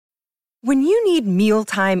When you need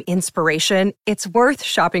mealtime inspiration, it's worth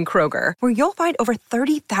shopping Kroger, where you'll find over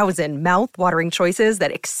 30,000 mouth-watering choices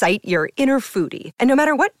that excite your inner foodie. And no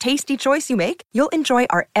matter what tasty choice you make, you'll enjoy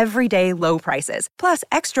our everyday low prices, plus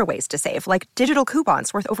extra ways to save, like digital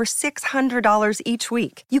coupons worth over $600 each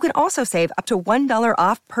week. You can also save up to $1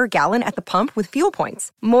 off per gallon at the pump with fuel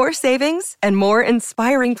points. More savings and more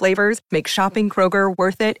inspiring flavors make shopping Kroger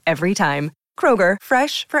worth it every time. Kroger,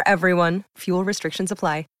 fresh for everyone. Fuel restrictions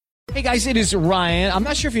apply. Hey guys, it is Ryan. I'm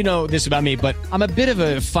not sure if you know this about me, but I'm a bit of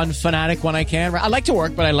a fun fanatic when I can. I like to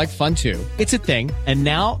work, but I like fun too. It's a thing. And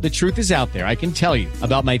now the truth is out there. I can tell you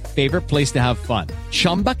about my favorite place to have fun.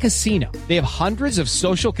 Chumba Casino. They have hundreds of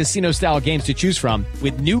social casino style games to choose from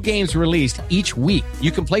with new games released each week.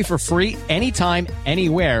 You can play for free anytime,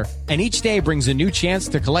 anywhere. And each day brings a new chance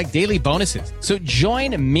to collect daily bonuses. So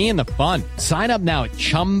join me in the fun. Sign up now at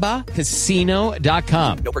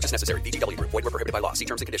ChumbaCasino.com. No purchase necessary. VGW. Void where prohibited by law. See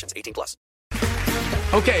terms and conditions. 18+.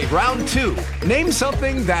 Okay, round two. Name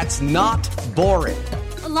something that's not boring.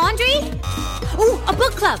 A laundry? Ooh, a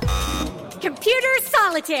book club. Computer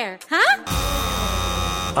solitaire, huh?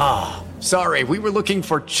 Ah, sorry. We were looking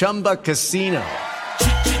for Chumba Casino.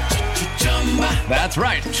 That's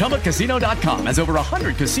right. ChumbaCasino.com has over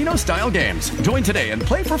 100 casino-style games. Join today and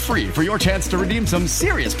play for free for your chance to redeem some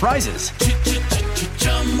serious prizes.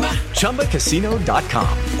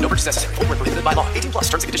 ChumbaCasino.com. No purchase necessary. Void where prohibited by law. 18+.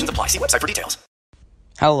 Terms and conditions apply. See website for details.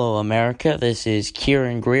 Hello, America. This is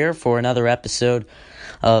Kieran Greer for another episode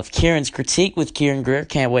of Kieran's Critique with Kieran Greer.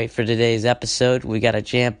 Can't wait for today's episode. We got a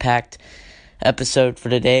jam-packed episode for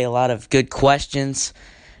today. A lot of good questions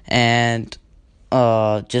and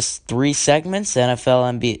just 3 segments,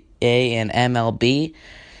 NFL, NBA, and MLB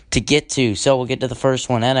to get to. So we'll get to the first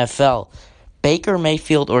one, NFL. Baker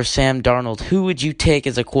Mayfield or Sam Darnold, who would you take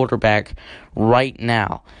as a quarterback right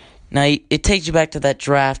now? Now, it takes you back to that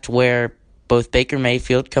draft where both Baker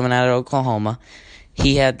Mayfield, coming out of Oklahoma,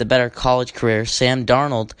 he had the better college career. Sam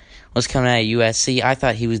Darnold was coming out of USC. I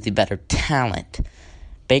thought he was the better talent.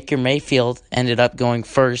 Baker Mayfield ended up going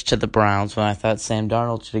first to the Browns when I thought Sam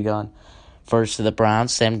Darnold should have gone first to the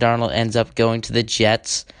Browns. Sam Darnold ends up going to the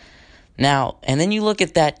Jets. Now, and then you look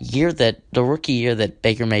at that year, the rookie year that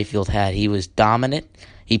Baker Mayfield had. He was dominant.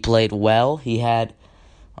 He played well. He had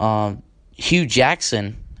Hugh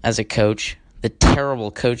Jackson as a coach, the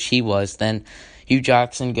terrible coach he was. Then Hugh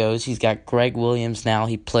Jackson goes. He's got Greg Williams now.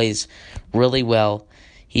 He plays really well.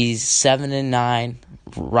 He's 7-9,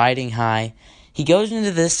 riding high. He goes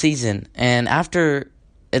into this season, and at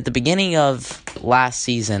the beginning of last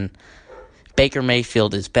season, Baker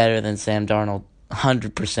Mayfield is better than Sam Darnold,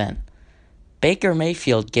 100%. Baker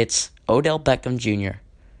Mayfield gets Odell Beckham Jr.,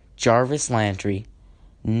 Jarvis Landry,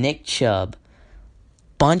 Nick Chubb,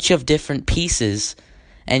 bunch of different pieces,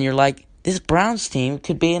 and you're like, this Browns team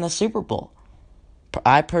could be in a Super Bowl.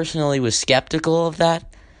 I personally was skeptical of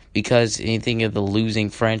that because you think of the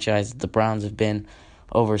losing franchise that the Browns have been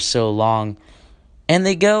over so long, and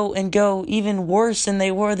they go even worse than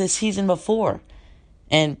they were the season before.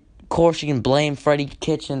 And of course, you can blame Freddie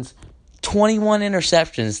Kitchens. 21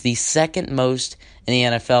 interceptions, the second most in the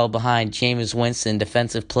NFL behind Jameis Winston,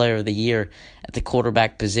 Defensive Player of the Year at the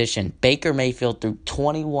quarterback position. Baker Mayfield threw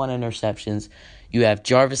 21 interceptions. You have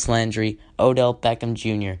Jarvis Landry, Odell Beckham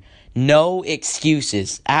Jr. No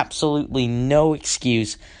excuses. Absolutely no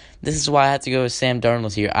excuse. This is why I have to go with Sam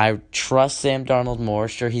Darnold here. I trust Sam Darnold more.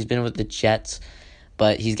 Sure, he's been with the Jets,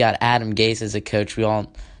 but he's got Adam Gase as a coach. We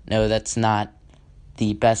all know that's not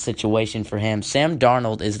the best situation for him. Sam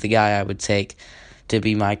Darnold is the guy I would take to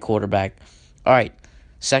be my quarterback. All right,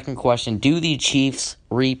 second question. Do the Chiefs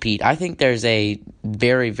repeat? I think there's a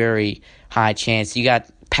very, very high chance. You got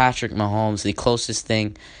Patrick Mahomes, the closest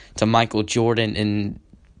thing to Michael Jordan in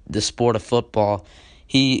the sport of football.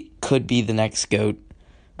 He could be the next GOAT.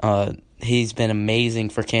 He's been amazing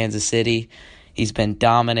for Kansas City. He's been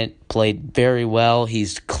dominant, played very well.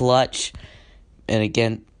 He's clutch. And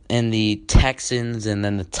again, and the Texans and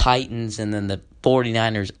then the Titans and then the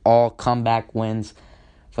 49ers, all comeback wins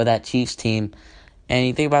for that Chiefs team. And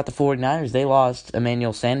you think about the 49ers, they lost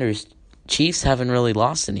Emmanuel Sanders. Chiefs haven't really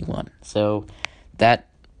lost anyone. So that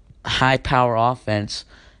high-power offense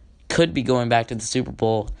could be going back to the Super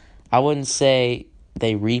Bowl. I wouldn't say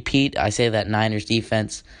they repeat. I say that Niners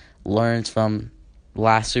defense learns from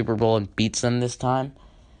last Super Bowl and beats them this time.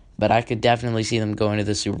 But I could definitely see them going to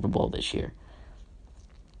the Super Bowl this year.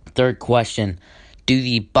 Third question, do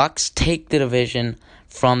the Bucs take the division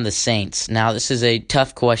from the Saints? Now, this is a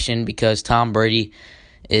tough question because Tom Brady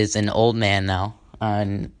is an old man now.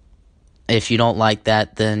 And if you don't like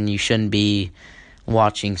that, then you shouldn't be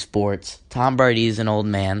watching sports. Tom Brady is an old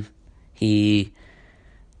man. He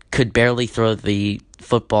could barely throw the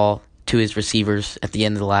football to his receivers at the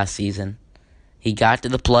end of the last season. He got to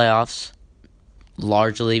the playoffs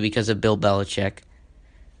largely because of Bill Belichick.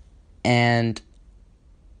 And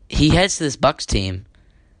he heads to this Bucs team,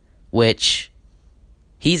 which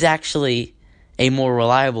he's actually a more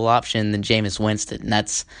reliable option than Jameis Winston. And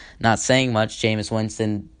that's not saying much. Jameis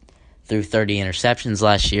Winston threw 30 interceptions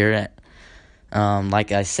last year,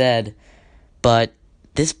 like I said. But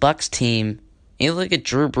this Bucs team, you look at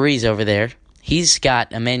Drew Brees over there. He's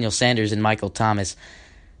got Emmanuel Sanders and Michael Thomas.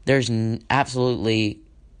 There's absolutely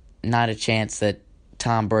not a chance that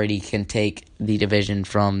Tom Brady can take the division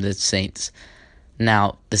from the Saints.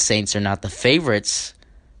 Now, the Saints are not the favorites,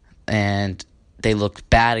 and they looked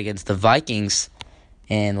bad against the Vikings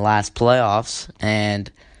in last playoffs.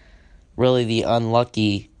 And really the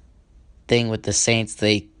unlucky thing with the Saints,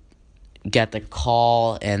 they got the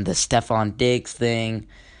call and the Stephon Diggs thing,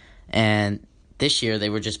 and this year they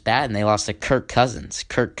were just bad, and they lost to Kirk Cousins.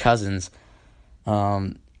 Kirk Cousins,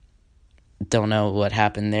 don't know what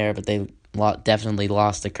happened there, but they definitely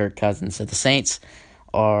lost to Kirk Cousins. So the Saints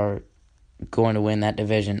are going to win that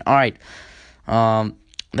division. All right,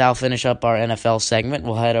 that'll finish up our NFL segment.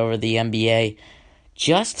 We'll head over to the NBA.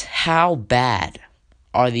 Just how bad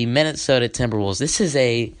are the Minnesota Timberwolves? This is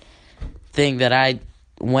a thing that I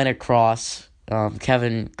went across.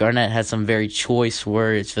 Kevin Garnett had some very choice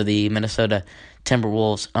words for the Minnesota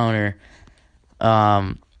Timberwolves owner.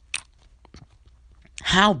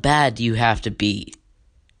 How bad do you have to be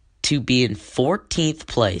in 14th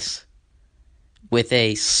place with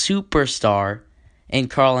a superstar in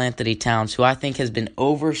Karl Anthony Towns, who I think has been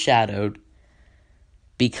overshadowed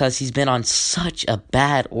because he's been on such a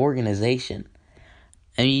bad organization?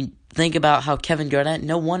 I mean, think about how Kevin Garnett,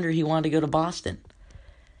 no wonder he wanted to go to Boston.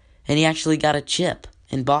 And he actually got a chip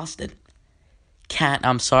in Boston. Cat,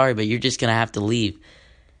 I'm sorry, but you're just going to have to leave.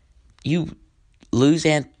 You lose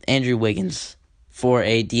Andrew Wiggins for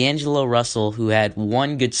a D'Angelo Russell who had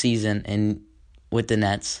one good season with the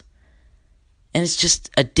Nets. And it's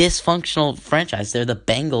just a dysfunctional franchise. They're the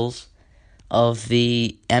Bengals of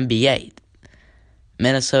the NBA.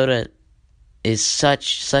 Minnesota is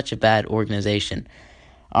such a bad organization.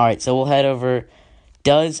 All right, so we'll head over.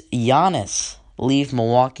 Does Giannis leave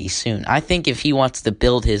Milwaukee soon? I think if he wants to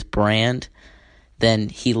build his brand, then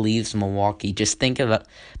he leaves Milwaukee. Just think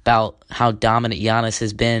about how dominant Giannis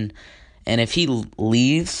has been. And if he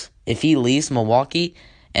leaves Milwaukee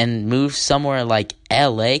and moves somewhere like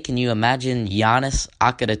LA, can you imagine Giannis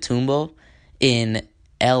Antetokounmpo in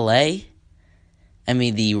LA? I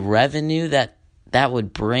mean, the revenue that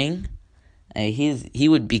would bring, he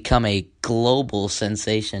would become a global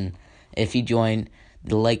sensation if he joined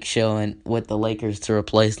the Lake Show and with the Lakers to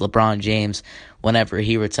replace LeBron James whenever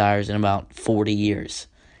he retires in about 40 years.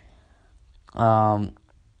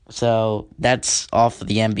 So that's off of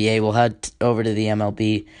the NBA. We'll head over to the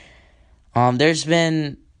MLB. There's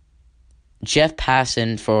been Jeff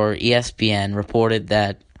Passan for ESPN reported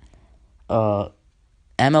that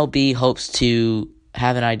MLB hopes to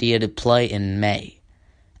have an idea to play in May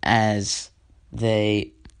as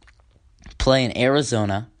they play in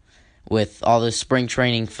Arizona with all the spring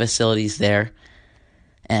training facilities there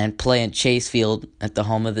and play in Chase Field at the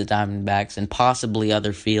home of the Diamondbacks and possibly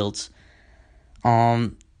other fields.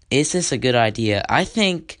 Is this a good idea? I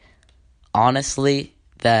think, honestly,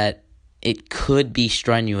 that it could be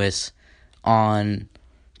strenuous to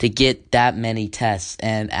get that many tests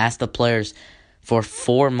and ask the players for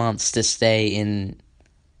 4 months to stay in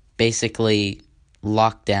basically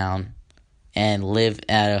lockdown and live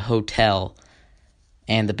at a hotel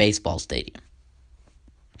and the baseball stadium.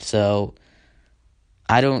 So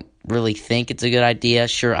I don't really think it's a good idea.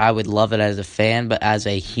 Sure, I would love it as a fan, but as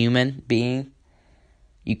a human being,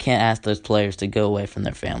 you can't ask those players to go away from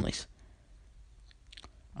their families.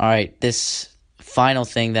 All right, this final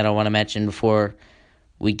thing that I want to mention before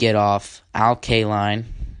we get off. Al Kaline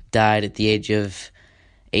died at the age of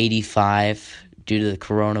 85 due to the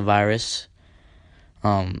coronavirus.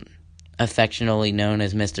 Affectionately known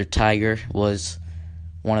as Mr. Tiger, was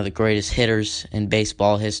one of the greatest hitters in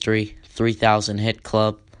baseball history. 3,000 hit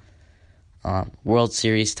club, World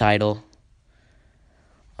Series title,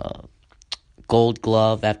 Gold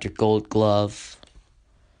Glove after Gold Glove.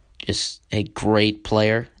 Just a great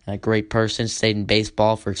player, a great person. Stayed in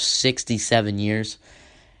baseball for 67 years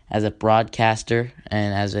as a broadcaster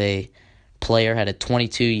and as a player. Had a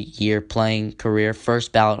 22-year playing career.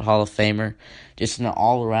 First ballot Hall of Famer. Just an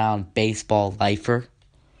all-around baseball lifer.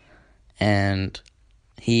 And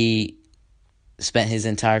he spent his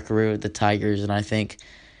entire career with the Tigers, and I think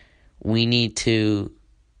we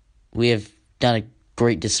have done a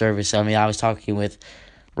great disservice. I mean, I was talking with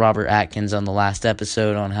Robert Atkins on the last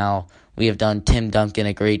episode on how we have done Tim Duncan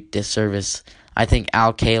a great disservice. I think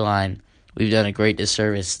Al Kaline, we've done a great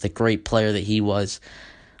disservice. The great player that he was,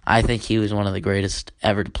 I think he was one of the greatest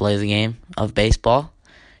ever to play the game of baseball.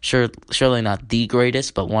 Surely not the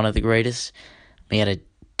greatest, but one of the greatest. He had a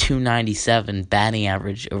 .297 batting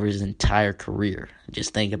average over his entire career.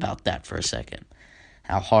 Just think about that for a second,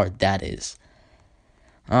 how hard that is.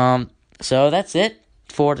 So that's it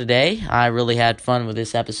for today. I really had fun with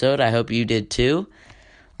this episode. I hope you did too.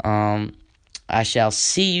 I shall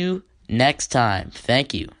see you next time.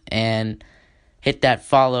 Thank you. And hit that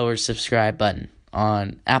follow or subscribe button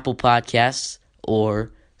on Apple Podcasts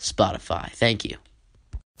or Spotify. Thank you.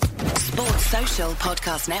 Sports Social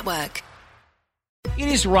Podcast Network. It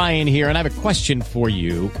is Ryan here, and I have a question for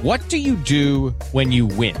you. What do you do when you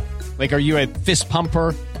win? Like, are you a fist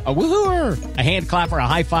pumper, a woohooer, a hand clapper, a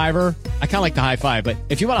high fiver? I kind of like the high five, but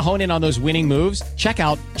if you want to hone in on those winning moves, check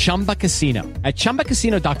out Chumba Casino. At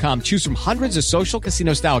ChumbaCasino.com, choose from hundreds of social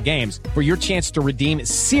casino-style games for your chance to redeem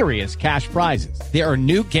serious cash prizes. There are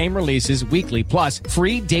new game releases weekly, plus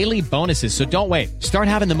free daily bonuses, so don't wait. Start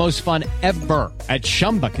having the most fun ever at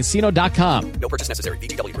ChumbaCasino.com. No purchase necessary.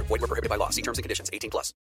 VGW Group. Void where prohibited by law. See terms and conditions. 18+.